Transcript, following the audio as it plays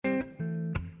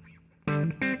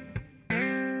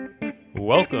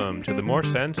Welcome to the More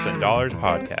Sense Than Dollars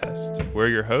podcast. We're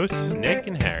your hosts, Nick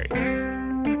and Harry.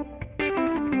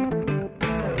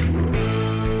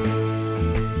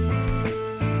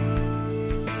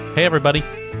 Hey everybody,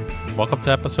 welcome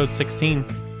to episode 16.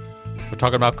 We're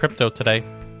talking about crypto today.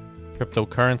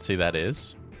 Cryptocurrency, that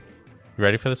is. You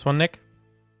ready for this one, Nick?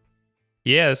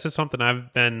 Yeah, this is something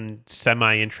I've been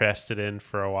semi-interested in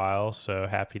for a while, so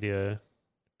happy to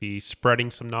be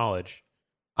spreading some knowledge.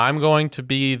 I'm going to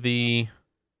be the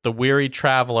weary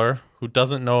traveler who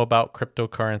doesn't know about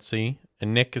cryptocurrency,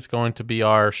 and Nick is going to be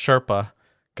our Sherpa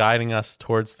guiding us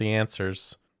towards the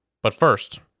answers. But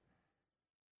first,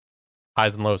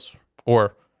 highs and lows,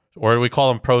 or do we call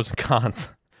them pros and cons?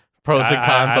 Pros and cons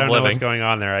I of don't know living. what's going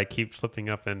on there. I keep slipping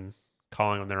up and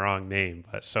calling them the wrong name.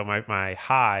 But so my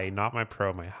high, not my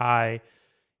pro, my high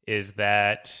is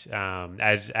that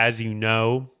as you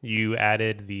know, you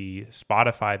added the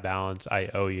Spotify balance I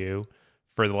owe you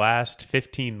for the last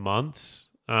 15 months.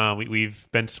 We've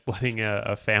been splitting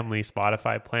a family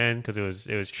Spotify plan because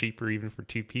it was cheaper even for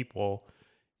two people.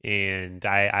 And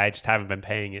I just haven't been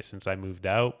paying it since I moved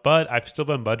out, but I've still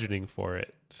been budgeting for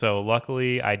it. So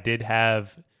luckily I did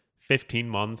have 15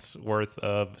 months worth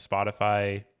of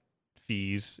Spotify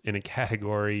fees in a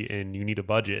category and you need a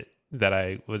budget that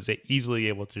I was easily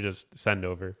able to just send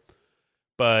over.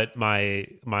 But my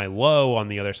low on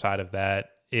the other side of that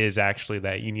is actually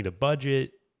that you need a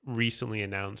budget recently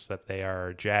announced that they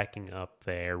are jacking up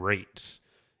their rates.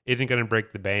 Isn't going to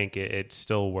break the bank. It's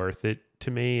still worth it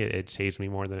to me. It saves me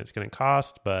more than it's going to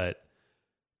cost, but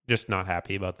just not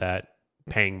happy about that.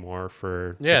 Paying more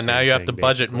for now you have to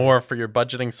budget basically. more for your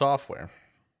budgeting software.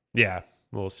 Yeah,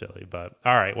 a little silly, but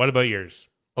all right. What about yours?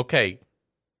 Okay,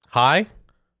 high.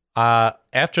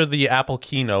 After the Apple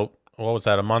keynote, what was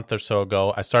that, a month or so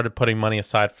ago, I started putting money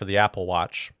aside for the Apple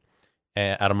Watch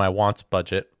out of my wants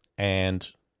budget and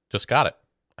just got it.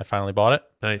 I finally bought it.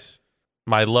 Nice.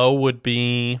 My low would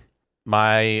be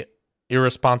my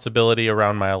irresponsibility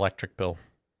around my electric bill.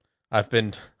 I've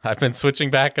been switching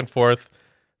back and forth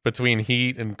between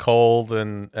heat and cold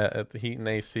and heat and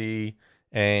AC,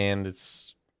 and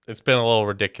it's been a little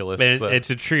ridiculous. It's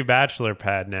a true bachelor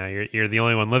pad now. You're the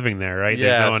only one living there, right?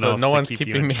 Yeah, There's no one else to keep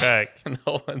you in me. check.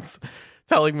 No one's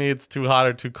telling me it's too hot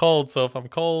or too cold. So if I'm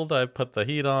cold, I put the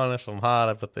heat on. If I'm hot,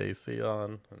 I put the AC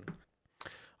on.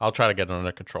 I'll try to get it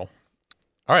under control.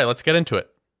 All right, let's get into it.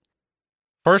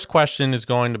 First question is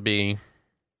going to be,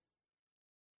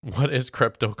 what is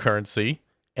cryptocurrency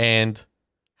and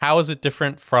how is it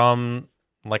different from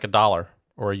like a dollar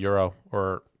or a euro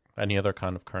or any other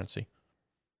kind of currency?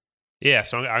 Yeah,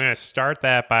 so I'm going to start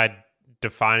that by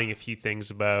defining a few things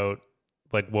about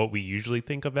like what we usually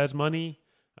think of as money,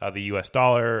 the US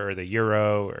dollar or the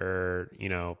euro or,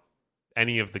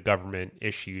 any of the government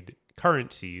issued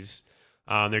currencies.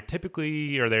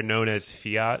 They're known as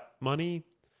fiat money.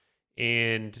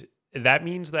 And that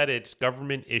means that it's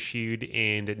government issued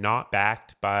and not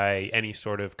backed by any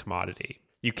sort of commodity.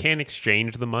 You can't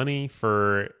exchange the money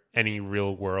for any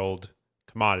real world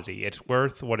commodity. It's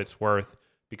worth what it's worth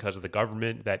because of the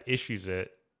government that issues it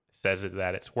says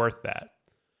that it's worth that.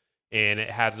 And it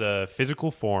has a physical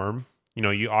form.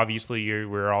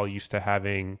 We're all used to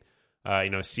having,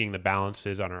 seeing the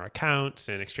balances on our accounts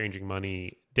and exchanging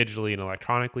money digitally and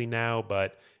electronically now,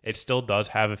 but it still does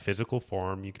have a physical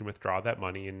form. You can withdraw that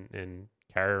money and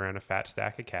carry around a fat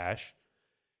stack of cash.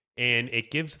 And it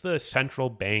gives the central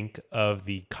bank of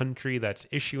the country that's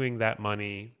issuing that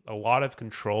money a lot of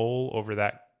control over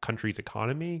that country's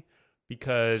economy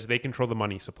because they control the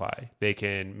money supply. They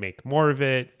can make more of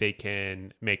it. They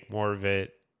can make more of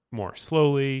it more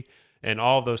slowly. And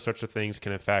all of those sorts of things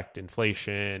can affect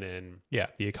inflation and,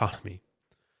 the economy.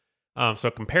 So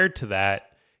compared to that,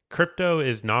 crypto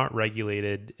is not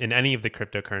regulated, and any of the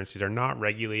cryptocurrencies are not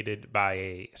regulated by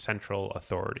a central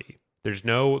authority. There's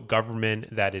no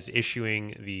government that is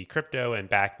issuing the crypto and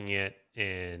backing it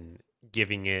and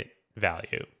giving it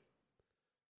value.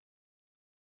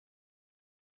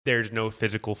 There's no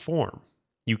physical form.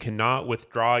 You cannot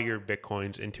withdraw your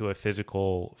Bitcoins into a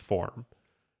physical form.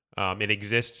 It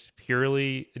exists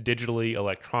purely digitally,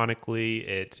 electronically.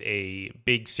 It's a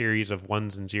big series of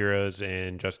ones and zeros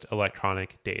and just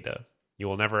electronic data. You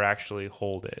will never actually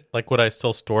hold it. Like, would I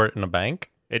still store it in a bank?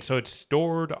 It's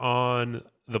stored on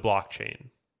the blockchain.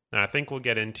 And I think we'll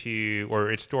get into,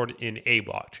 or it's stored in a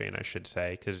blockchain, I should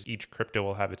say, because each crypto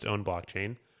will have its own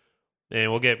blockchain. And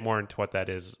we'll get more into what that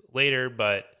is later.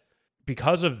 But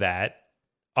because of that,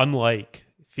 unlike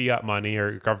fiat money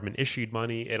or government issued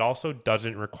money, it also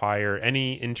doesn't require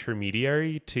any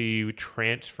intermediary to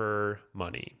transfer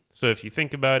money. So if you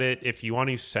think about it, if you want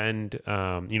to send,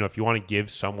 if you want to give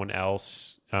someone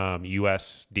else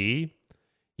USD,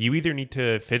 you either need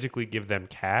to physically give them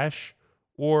cash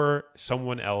or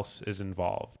someone else is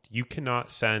involved. You cannot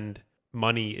send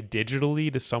money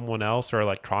digitally to someone else or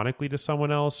electronically to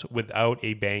someone else without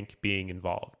a bank being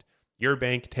involved. Your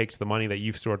bank takes the money that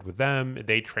you've stored with them,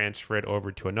 they transfer it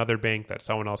over to another bank that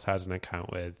someone else has an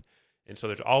account with. And so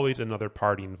there's always another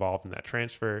party involved in that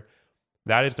transfer.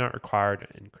 That is not required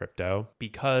in crypto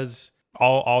because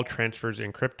all transfers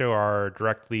in crypto are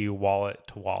directly wallet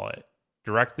to wallet,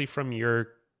 directly from your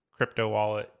crypto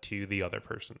wallet to the other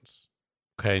person's.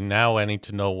 Okay, now I need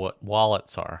to know what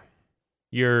wallets are.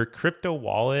 Your crypto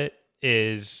wallet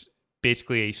is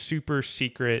basically a super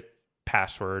secret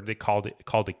password. They called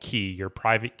a key, your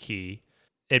private key.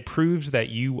 It proves that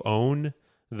you own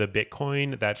the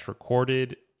Bitcoin that's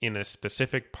recorded in a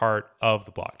specific part of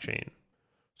the blockchain.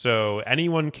 So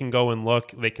anyone can go and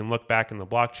look, they can look back in the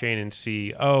blockchain and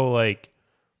see,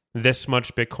 this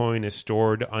much Bitcoin is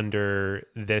stored under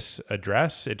this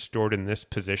address. It's stored in this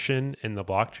position in the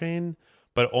blockchain,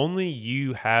 but only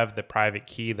you have the private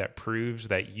key that proves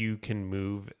that you can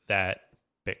move that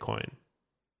Bitcoin.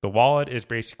 The wallet is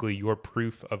basically your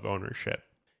proof of ownership.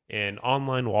 And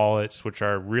online wallets, which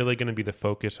are really going to be the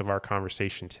focus of our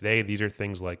conversation today, these are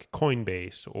things like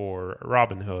Coinbase or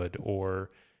Robinhood or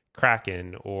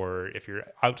Kraken, or if you're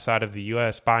outside of the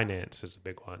US, Binance is a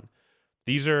big one.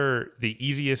 These are the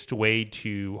easiest way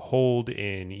to hold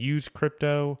and use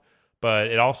crypto, but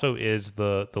it also is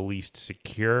the least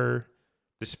secure.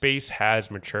 The space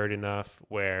has matured enough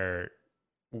where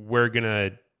we're going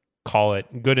to call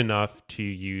it good enough to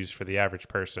use for the average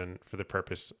person for the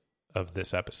purpose of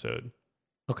this episode.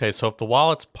 Okay, so if the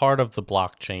wallet's part of the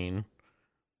blockchain,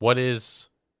 what is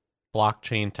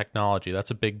blockchain technology?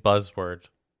 That's a big buzzword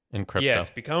in crypto. Yeah,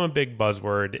 it's become a big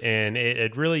buzzword, and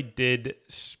it really did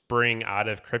spring out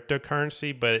of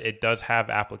cryptocurrency, but it does have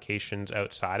applications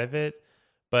outside of it.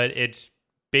 But it's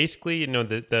basically,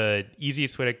 the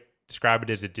easiest way to describe it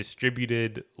is a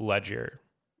distributed ledger.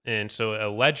 And so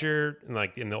a ledger,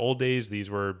 like in the old days,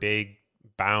 these were big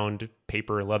bound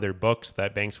paper leather books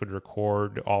that banks would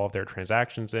record all of their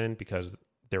transactions in because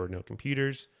there were no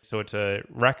computers. So it's a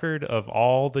record of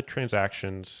all the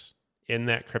transactions in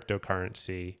that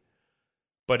cryptocurrency,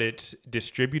 but it's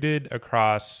distributed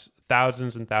across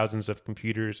thousands and thousands of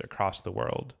computers across the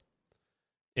world.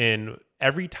 And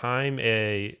every time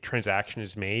a transaction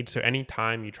is made, so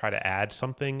anytime you try to add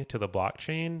something to the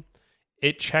blockchain,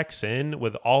 it checks in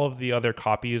with all of the other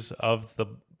copies of the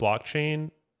blockchain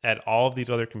at all of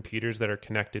these other computers that are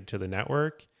connected to the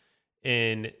network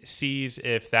and sees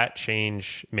if that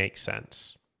change makes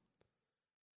sense.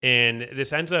 And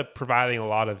this ends up providing a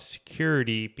lot of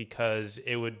security because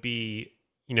it would be,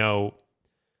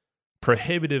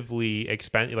 prohibitively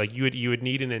expensive. Like you would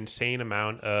need an insane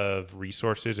amount of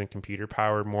resources and computer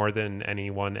power, more than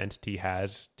any one entity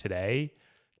has today,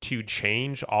 to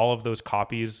change all of those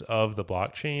copies of the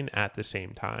blockchain at the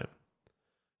same time.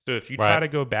 So if you try to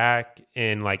go back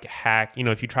and hack,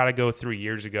 if you try to go 3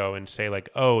 years ago and say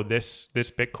this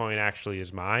Bitcoin actually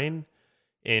is mine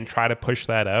and try to push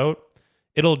that out,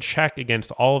 it'll check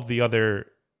against all of the other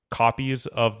copies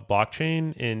of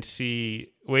blockchain and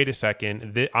see, wait a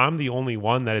second, I'm the only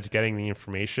one that is getting the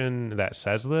information that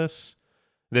says this.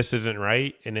 This isn't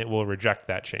right, and it will reject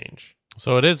that change.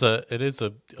 So it is a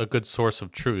good source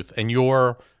of truth. And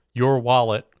your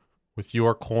wallet with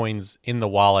your coins in the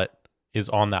wallet is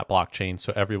on that blockchain,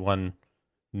 so everyone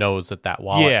knows that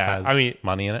wallet has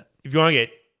money in it. If you want to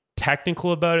get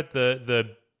technical about it,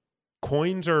 the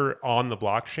coins are on the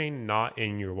blockchain, not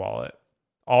in your wallet.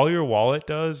 All your wallet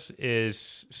does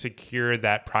is secure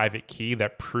that private key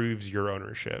that proves your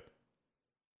ownership.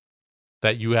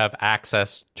 That you have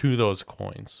access to those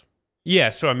coins. Yeah,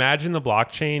 so imagine the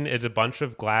blockchain is a bunch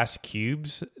of glass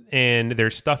cubes, and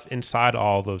there's stuff inside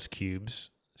all those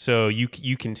cubes. So you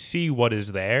can see what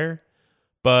is there,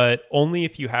 but only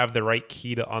if you have the right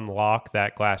key to unlock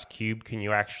that glass cube can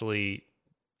you actually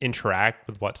interact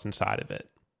with what's inside of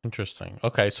it. Interesting.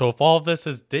 Okay, so if all of this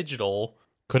is digital,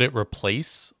 could it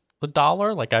replace the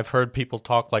dollar? Like I've heard people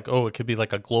talk it could be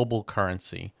like a global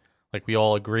currency. Like we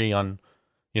all agree on,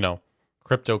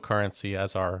 cryptocurrency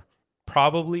as our...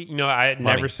 Probably, I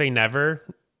never say never,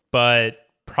 but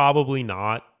probably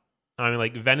not. I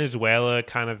mean, Venezuela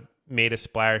kind of made a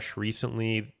splash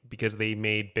recently because they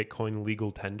made Bitcoin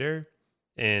legal tender.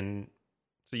 And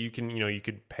so you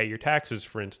could pay your taxes,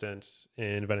 for instance,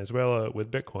 in Venezuela with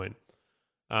Bitcoin.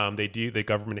 The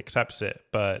government accepts it.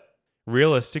 But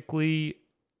realistically,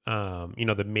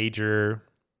 the major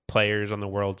players on the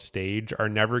world stage are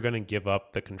never going to give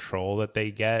up the control that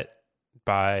they get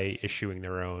by issuing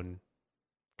their own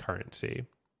currency.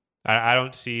 I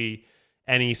don't see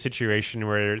any situation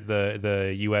where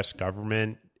the U.S.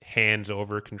 government hands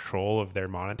over control of their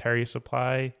monetary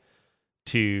supply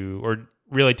or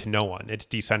really to no one. It's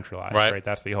decentralized, right?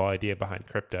 That's the whole idea behind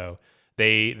crypto.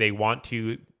 They want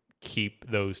to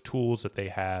keep those tools that they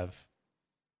have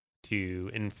to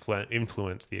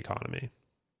influence the economy.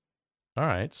 All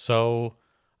right. So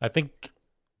I think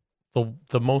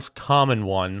the most common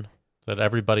one that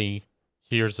everybody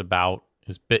hears about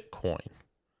is Bitcoin.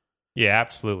 Yeah,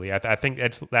 absolutely. I think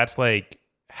that's like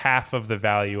half of the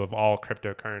value of all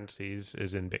cryptocurrencies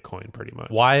is in Bitcoin, pretty much.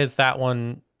 Why is that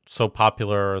one so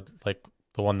popular, like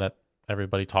the one that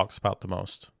everybody talks about the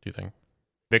most, do you think?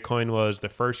 Bitcoin was the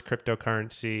first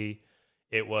cryptocurrency.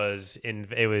 It was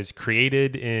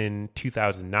created in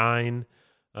 2009.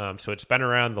 So it's been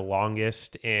around the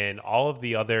longest, and all of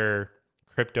the other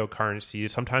cryptocurrencies,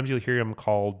 sometimes you'll hear them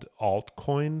called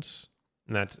altcoins,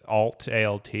 and that's alt,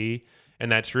 A-L-T, and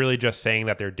that's really just saying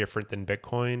that they're different than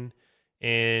Bitcoin.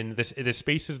 And this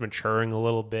space is maturing a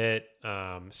little bit.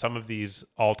 Some of these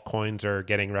altcoins are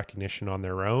getting recognition on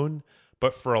their own,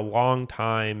 but for a long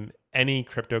time, any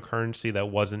cryptocurrency that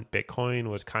wasn't Bitcoin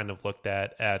was kind of looked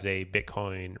at as a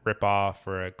Bitcoin ripoff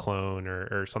or a clone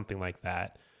or something like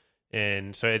that.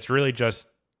 And so it's really just,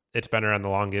 it's been around the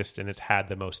longest and it's had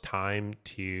the most time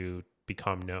to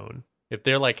become known. If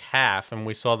they're like half, and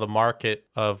we saw the market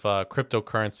of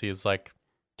cryptocurrency is like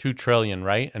 2 trillion,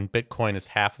 right? And Bitcoin is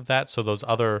half of that. So those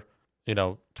other,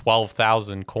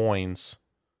 12,000 coins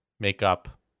make up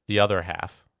the other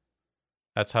half.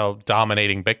 That's how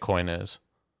dominating Bitcoin is.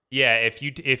 Yeah, if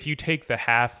you take the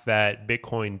half that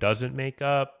Bitcoin doesn't make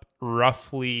up,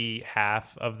 roughly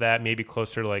half of that, maybe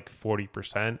closer to like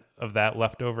 40% of that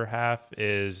leftover half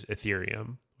is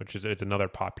Ethereum, which is it's another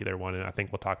popular one, and I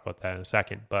think we'll talk about that in a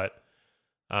second. But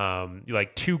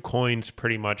like 2 coins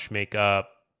pretty much make up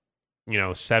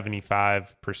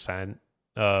 75%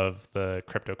 of the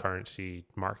cryptocurrency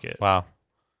market. Wow.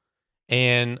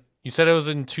 And you said it was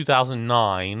in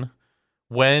 2009.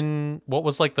 What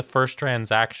was like the first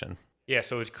transaction? Yeah,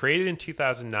 so it was created in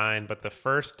 2009, but the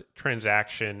first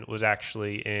transaction was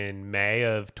actually in May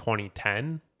of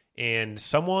 2010. And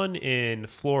someone in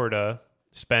Florida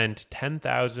spent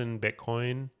 10,000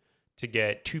 Bitcoin to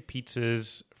get 2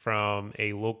 pizzas from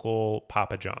a local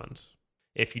Papa John's.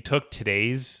 If you took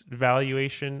today's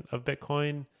valuation of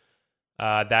Bitcoin,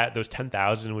 those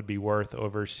 10,000 would be worth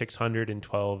over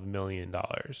 $612 million.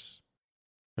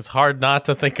 It's hard not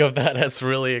to think of that as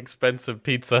really expensive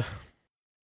pizza.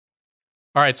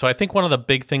 All right, so I think one of the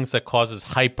big things that causes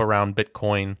hype around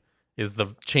Bitcoin is the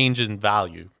change in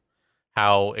value.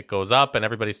 How it goes up, and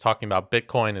everybody's talking about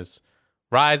Bitcoin is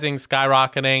rising,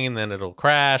 skyrocketing, and then it'll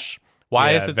crash.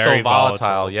 Why is it so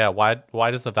volatile? Yeah,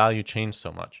 why does the value change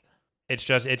so much?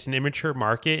 It's an immature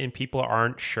market and people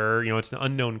aren't sure, it's an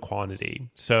unknown quantity.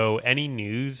 So any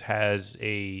news has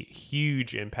a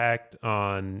huge impact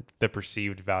on the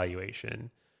perceived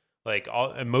valuation. Like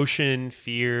all emotion,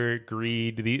 fear,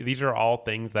 greed, these are all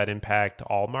things that impact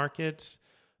all markets.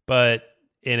 But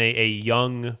in a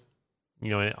young,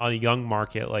 on a young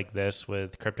market like this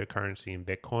with cryptocurrency and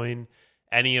Bitcoin,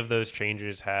 any of those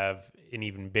changes have an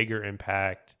even bigger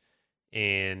impact,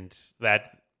 and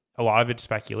that a lot of it's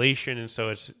speculation, and so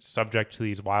it's subject to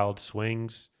these wild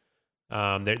swings.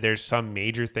 There's some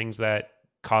major things that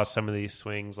cause some of these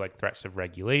swings, like threats of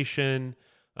regulation.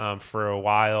 For a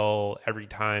while, every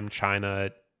time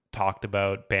China talked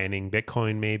about banning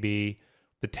Bitcoin, maybe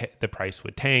the price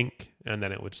would tank, and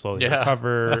then it would slowly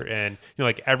recover. And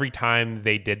like every time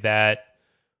they did that,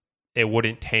 it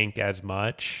wouldn't tank as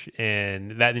much,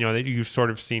 and that you've sort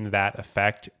of seen that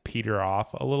effect peter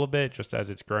off a little bit just as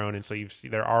it's grown. And so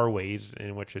there are ways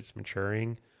in which it's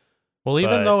maturing. Well,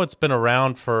 even though it's been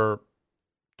around for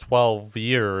 12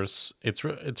 years, it's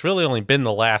really only been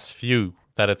the last few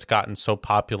that it's gotten so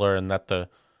popular and that the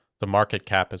market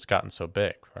cap has gotten so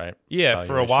big, right? Yeah, valuation.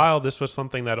 For a while, this was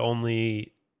something that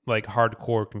only like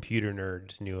hardcore computer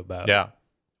nerds knew about. Yeah.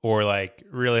 Or like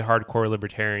really hardcore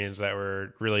libertarians that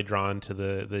were really drawn to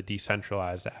the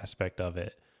decentralized aspect of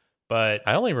it. But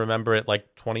I only remember it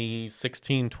like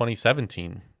 2016,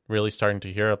 2017, really starting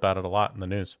to hear about it a lot in the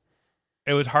news.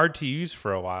 It was hard to use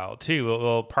for a while too.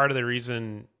 Well, part of the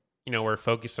reason, we're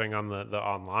focusing on the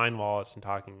online wallets and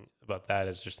talking about that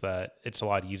is just that it's a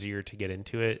lot easier to get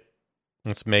into it.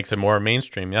 This makes it more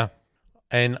mainstream, yeah.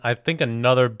 And I think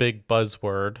another big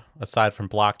buzzword, aside from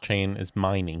blockchain, is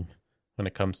mining. When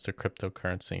it comes to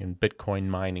cryptocurrency and Bitcoin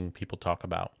mining, people talk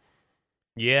about.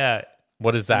 Yeah.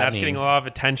 What does that mean? That's getting a lot of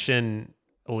attention.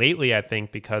 lately, I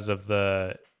think, because of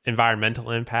the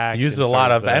environmental impact. It uses and a sort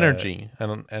lot of the- energy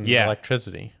and Yeah.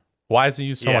 electricity. Why does it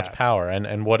use so much power?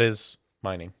 And what is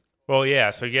mining? Well, yeah.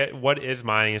 So what is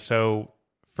mining? So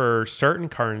for certain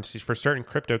currencies, for certain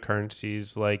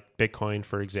cryptocurrencies like Bitcoin,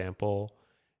 for example,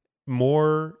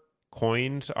 more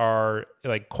coins are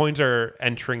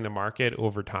entering the market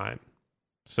over time.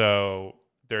 So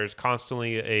there's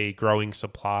constantly a growing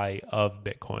supply of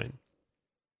Bitcoin.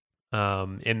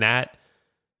 And that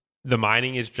the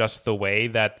mining is just the way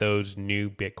that those new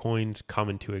Bitcoins come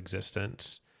into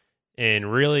existence.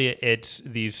 And really, it's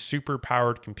these super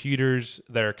powered computers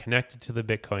that are connected to the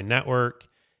Bitcoin network,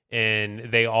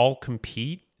 and they all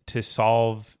compete to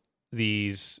solve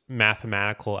these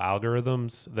mathematical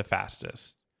algorithms the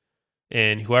fastest.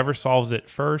 And whoever solves it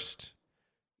first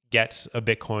gets a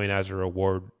Bitcoin as a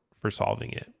reward for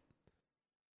solving it.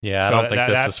 Yeah, So I don't think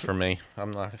this that's is for me.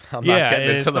 I'm not and getting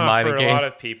it's into the not mining for game. a lot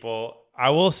of people. I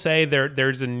will say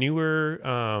there's a newer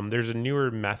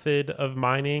method of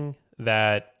mining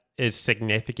that is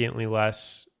significantly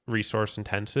less resource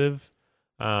intensive.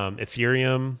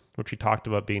 Ethereum, which we talked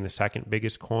about being the second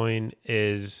biggest coin,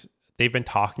 they've been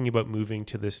talking about moving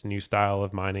to this new style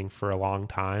of mining for a long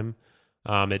time.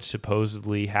 It's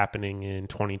supposedly happening in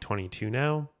 2022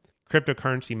 now.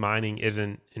 Cryptocurrency mining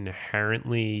isn't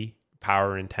inherently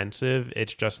power intensive.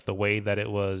 It's just the way that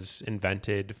it was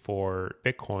invented for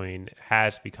Bitcoin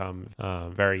has become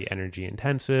very energy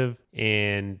intensive.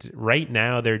 And right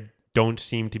now, there don't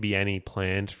seem to be any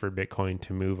plans for Bitcoin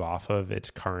to move off of its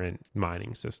current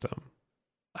mining system.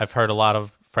 I've heard a lot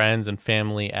of friends and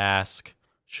family ask,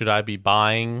 should I be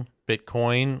buying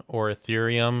Bitcoin or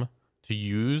Ethereum to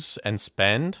use and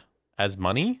spend as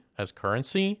money, as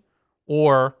currency?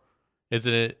 Or is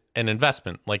it an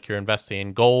investment, like you're investing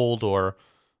in gold or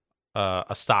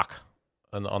a stock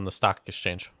on the stock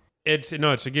exchange? It's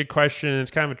a good question.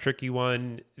 It's kind of a tricky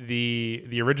one.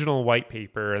 The original white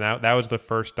paper, and that was the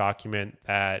first document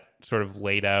that sort of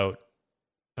laid out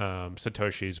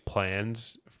Satoshi's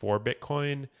plans for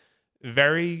Bitcoin,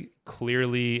 very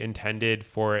clearly intended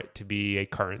for it to be a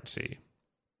currency.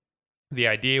 The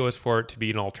idea was for it to be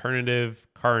an alternative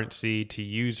currency to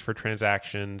use for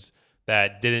transactions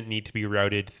that didn't need to be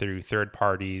routed through third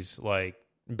parties like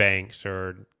banks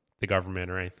or the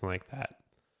government or anything like that.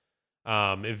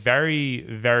 Very,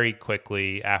 very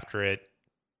quickly after it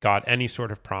got any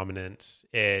sort of prominence,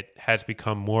 it has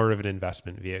become more of an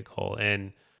investment vehicle.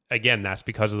 And again, that's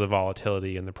because of the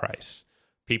volatility in the price.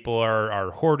 People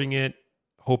are hoarding it,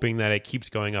 hoping that it keeps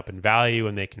going up in value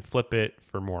and they can flip it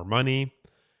for more money.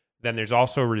 Then there's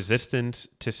also resistance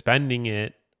to spending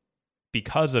it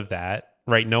because of that,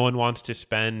 right? No one wants to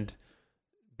spend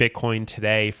Bitcoin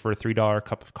today for a $3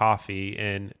 cup of coffee,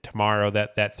 and tomorrow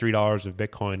that $3 of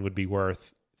Bitcoin would be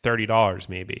worth $30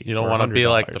 maybe. You don't want to be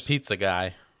like the pizza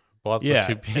guy. Bought the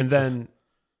two pizzas. And then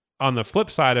on the flip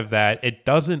side of that, it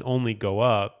doesn't only go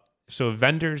up. So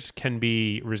vendors can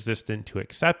be resistant to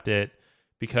accept it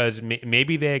because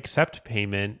maybe they accept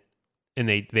payment and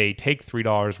they take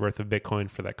 $3 worth of Bitcoin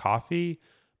for that coffee,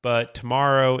 but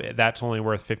tomorrow that's only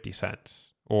worth 50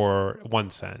 cents or 1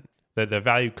 cent. The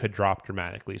value could drop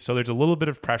dramatically. So there's a little bit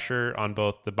of pressure on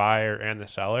both the buyer and the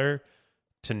seller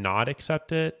to not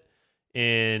accept it.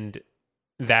 And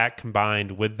that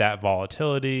combined with that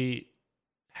volatility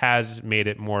has made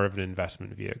it more of an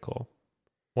investment vehicle.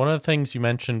 One of the things you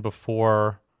mentioned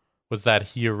before was that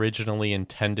he originally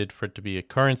intended for it to be a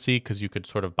currency because you could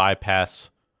sort of bypass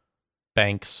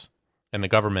banks and the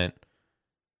government.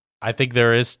 I think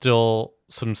there is still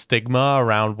some stigma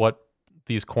around what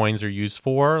these coins are used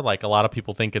for. Like a lot of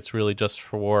people think it's really just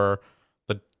for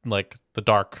the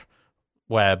dark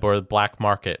web or the black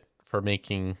market for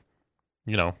making,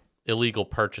 illegal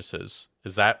purchases.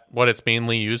 Is that what it's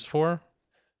mainly used for?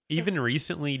 Even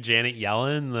recently, Janet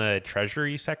Yellen, the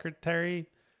Treasury Secretary,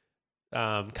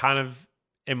 kind of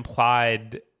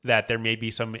implied that there may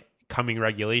be some coming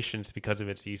regulations because of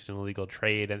its use in illegal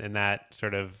trade, and that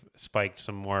sort of spiked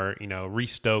some more,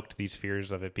 restoked these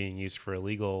fears of it being used for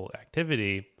illegal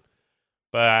activity.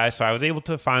 But so I was able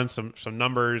to find some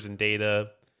numbers and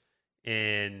data,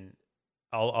 and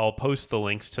I'll post the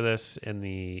links to this in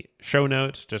the show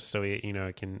notes just so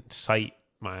I can cite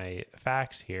my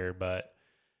facts here. But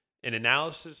an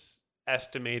analysis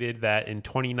estimated that in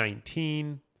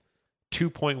 2019,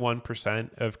 2.1%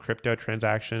 of crypto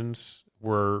transactions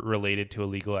were related to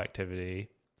illegal activity,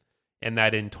 and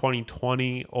that in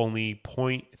 2020, only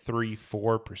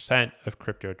 0.34% of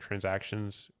crypto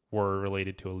transactions were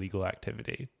related to illegal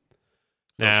activity.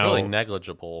 So it's really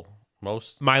negligible.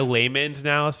 My layman's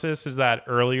analysis is that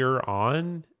earlier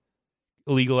on,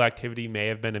 illegal activity may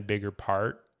have been a bigger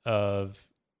part of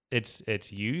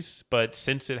its use, but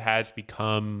since it has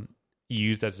become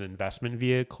used as an investment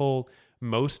vehicle,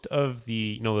 most of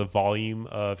the the volume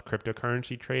of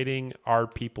cryptocurrency trading are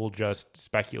people just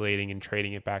speculating and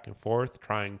trading it back and forth,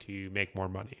 trying to make more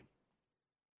money.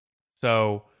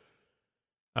 So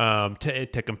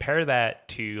to compare that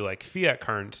to like fiat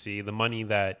currency, the money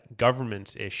that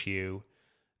governments issue,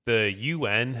 the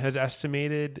UN has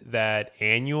estimated that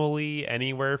annually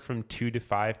anywhere from 2 to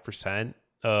 5%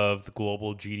 of the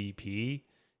global GDP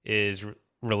is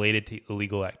related to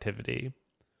illegal activity.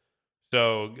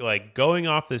 So, like, going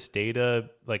off this data,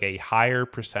 like a higher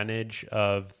percentage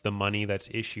of the money that's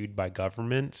issued by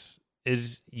governments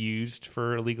is used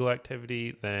for illegal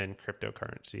activity than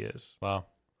cryptocurrency is. Wow.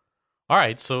 All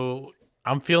right, so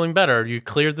I'm feeling better. You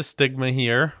cleared the stigma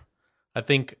here. I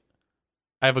think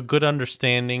I have a good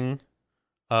understanding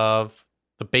of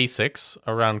the basics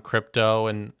around crypto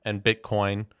and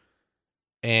Bitcoin,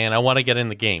 and I want to get in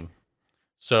the game.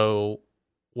 So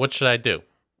what should I do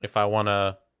if I want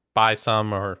to buy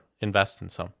some or invest in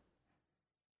some?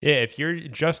 Yeah, if you're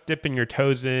just dipping your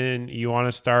toes in, you want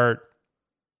to start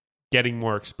getting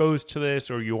more exposed to this,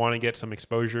 or you want to get some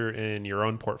exposure in your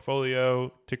own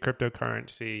portfolio to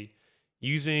cryptocurrency,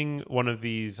 using one of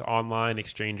these online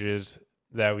exchanges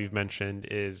that we've mentioned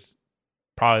is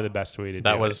probably the best way to do it.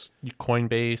 That was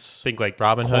Coinbase. Think like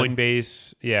Robinhood.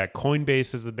 Coinbase. Yeah,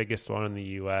 Coinbase is the biggest one in the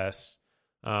US.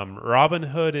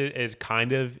 Robinhood is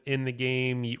kind of in the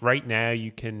game. Right now,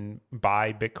 you can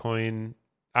buy Bitcoin.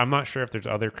 I'm not sure if there's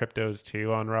other cryptos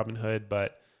too on Robinhood,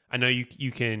 but I know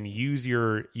you can use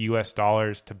your US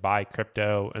dollars to buy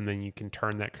crypto, and then you can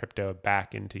turn that crypto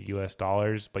back into US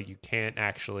dollars, but you can't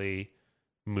actually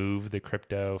move the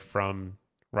crypto from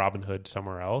Robinhood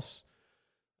somewhere else.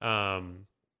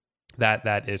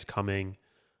 That is coming.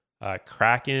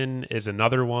 Kraken is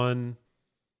another one.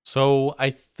 So I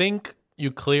think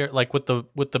you clear, like with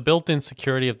the built-in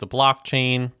security of the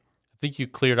blockchain, I think you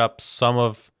cleared up some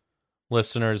of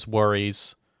listeners'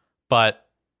 worries, but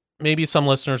maybe some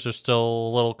listeners are still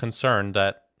a little concerned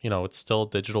that, it's still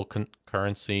digital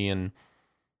currency and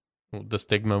the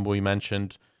stigma we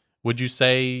mentioned. Would you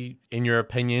say, in your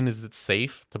opinion, is it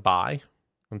safe to buy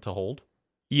and to hold?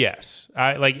 Yes.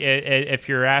 If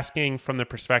you're asking from the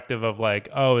perspective of like,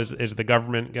 oh, is the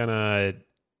government gonna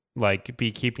like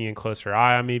be keeping a closer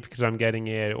eye on me because I'm getting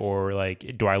it, or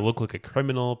like, do I look like a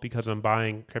criminal because I'm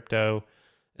buying crypto?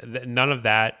 None of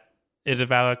that is a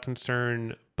valid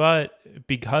concern, but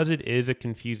because it is a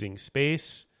confusing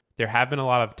space, there have been a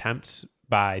lot of attempts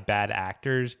by bad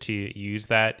actors to use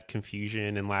that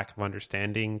confusion and lack of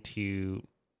understanding to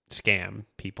scam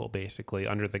people, basically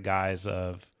under the guise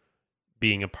of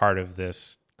being a part of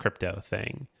this crypto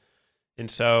thing.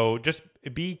 And so just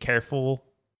be careful.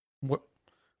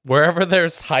 Wherever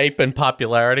there's hype and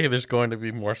popularity, there's going to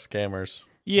be more scammers.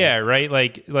 Yeah, right.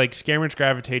 Like scammers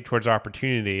gravitate towards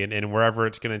opportunity, and wherever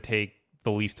it's going to take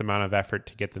the least amount of effort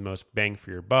to get the most bang for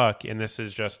your buck. And this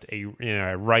is just a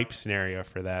ripe scenario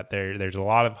for that. There's a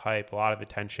lot of hype, a lot of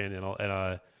attention, and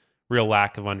a real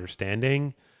lack of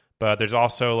understanding. But there's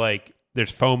also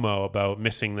there's FOMO about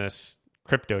missing this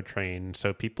crypto train,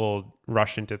 so people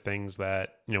rush into things that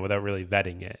without really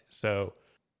vetting it. So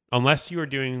unless you are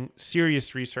doing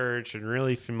serious research and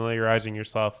really familiarizing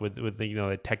yourself with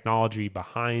the technology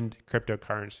behind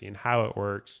cryptocurrency and how it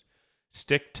works,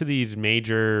 stick to these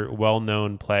major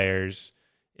well-known players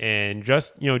and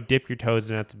just dip your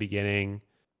toes in at the beginning.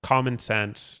 Common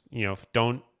sense.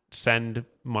 Don't send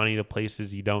money to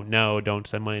places you don't know. Don't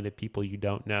send money to people you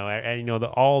don't know. And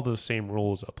all the same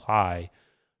rules apply,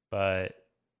 but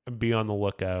be on the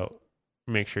lookout.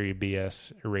 Make sure your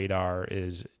BS radar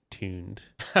is tuned.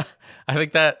 I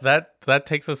think that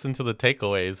takes us into the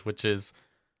takeaways, which is,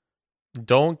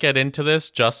 don't get into this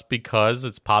just because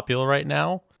it's popular right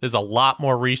now. There's a lot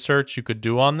more research you could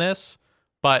do on this,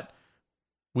 but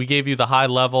we gave you the high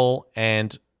level,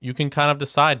 and you can kind of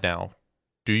decide now.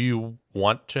 Do you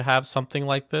want to have something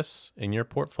like this in your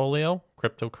portfolio?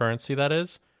 Cryptocurrency, that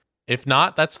is. If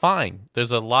not, that's fine.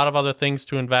 There's a lot of other things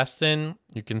to invest in.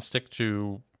 You can stick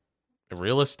to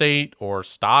real estate or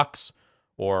stocks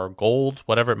or gold,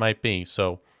 whatever it might be.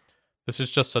 So this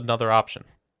is just another option.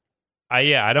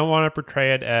 I don't want to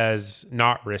portray it as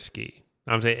not risky.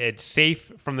 I'm saying it's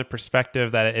safe from the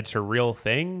perspective that it's a real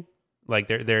thing. Like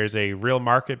there's a real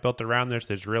market built around this.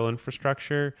 There's real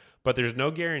infrastructure, but there's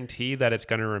no guarantee that it's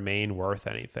going to remain worth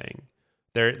anything.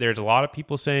 There's a lot of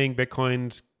people saying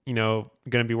Bitcoin's going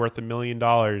to be worth $1 million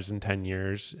in 10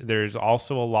 years. There's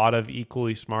also a lot of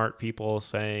equally smart people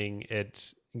saying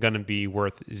it's going to be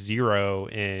worth 0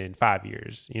 in 5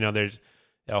 years. There's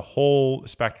a whole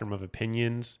spectrum of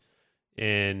opinions,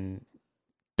 and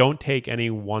don't take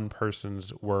any one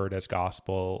person's word as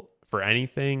gospel for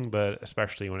anything, but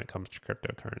especially when it comes to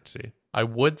cryptocurrency. I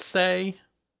would say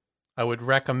I would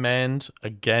recommend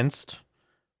against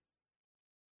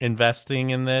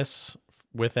investing in this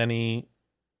with any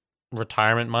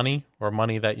retirement money or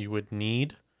money that you would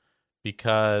need,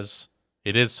 because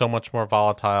it is so much more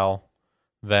volatile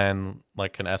than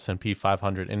like an S&P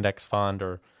 500 index fund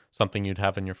or something you'd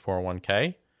have in your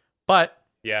 401k. But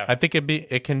yeah, I think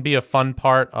it can be a fun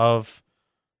part of,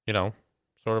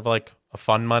 sort of like a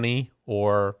fun money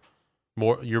or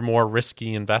your more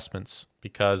risky investments,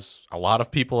 because a lot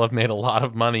of people have made a lot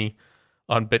of money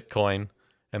on Bitcoin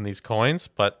and these coins,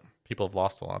 but people have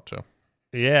lost a lot too.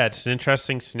 Yeah, it's an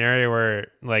interesting scenario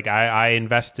where like I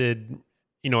invested,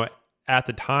 at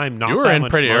the time, not you were that in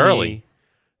much pretty money. Early.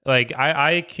 Like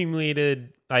I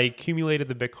accumulated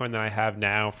the Bitcoin that I have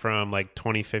now from like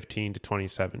 2015 to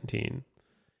 2017.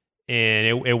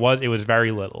 And it was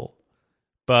very little.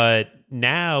 But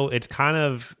now it's kind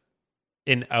of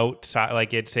an outside,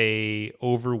 like it's a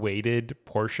overweighted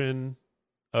portion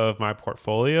of my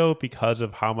portfolio because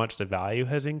of how much the value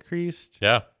has increased.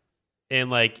 Yeah. And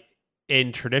like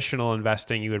in traditional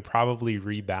investing, you would probably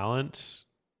rebalance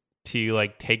to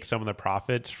like take some of the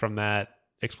profits from that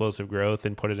explosive growth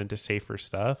and put it into safer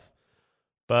stuff.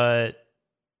 But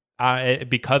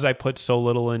because I put so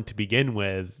little in to begin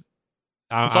with,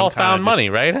 it's all found money,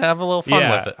 right? Have a little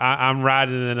fun with it. I'm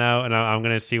riding it out, and I'm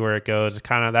going to see where it goes.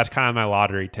 That's kind of my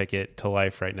lottery ticket to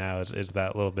life right now. Is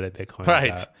that little bit of Bitcoin?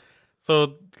 Right.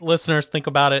 So listeners, think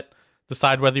about it.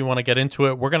 Decide whether you want to get into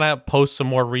it. We're going to post some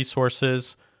more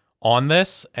resources on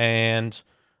this, and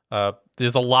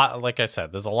there's a lot. Like I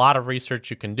said, there's a lot of research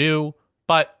you can do.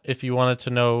 But if you wanted to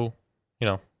know,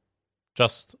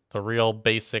 just the real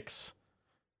basics,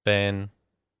 then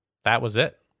that was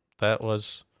it. That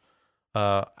was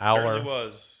There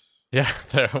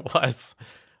was.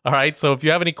 All right. So if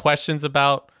you have any questions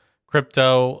about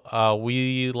crypto,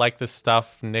 we like this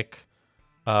stuff. Nick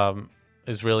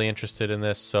is really interested in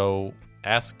this. So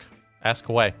ask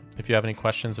away if you have any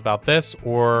questions about this,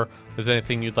 or there's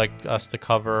anything you'd like us to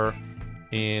cover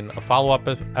in a follow-up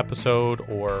episode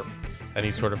or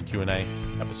any sort of Q&A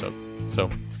episode. So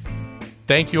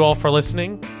thank you all for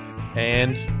listening,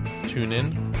 and tune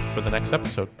in for the next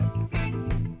episode.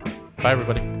 Bye,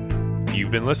 everybody.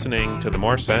 You've been listening to the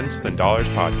More Sense Than Dollars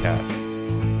podcast.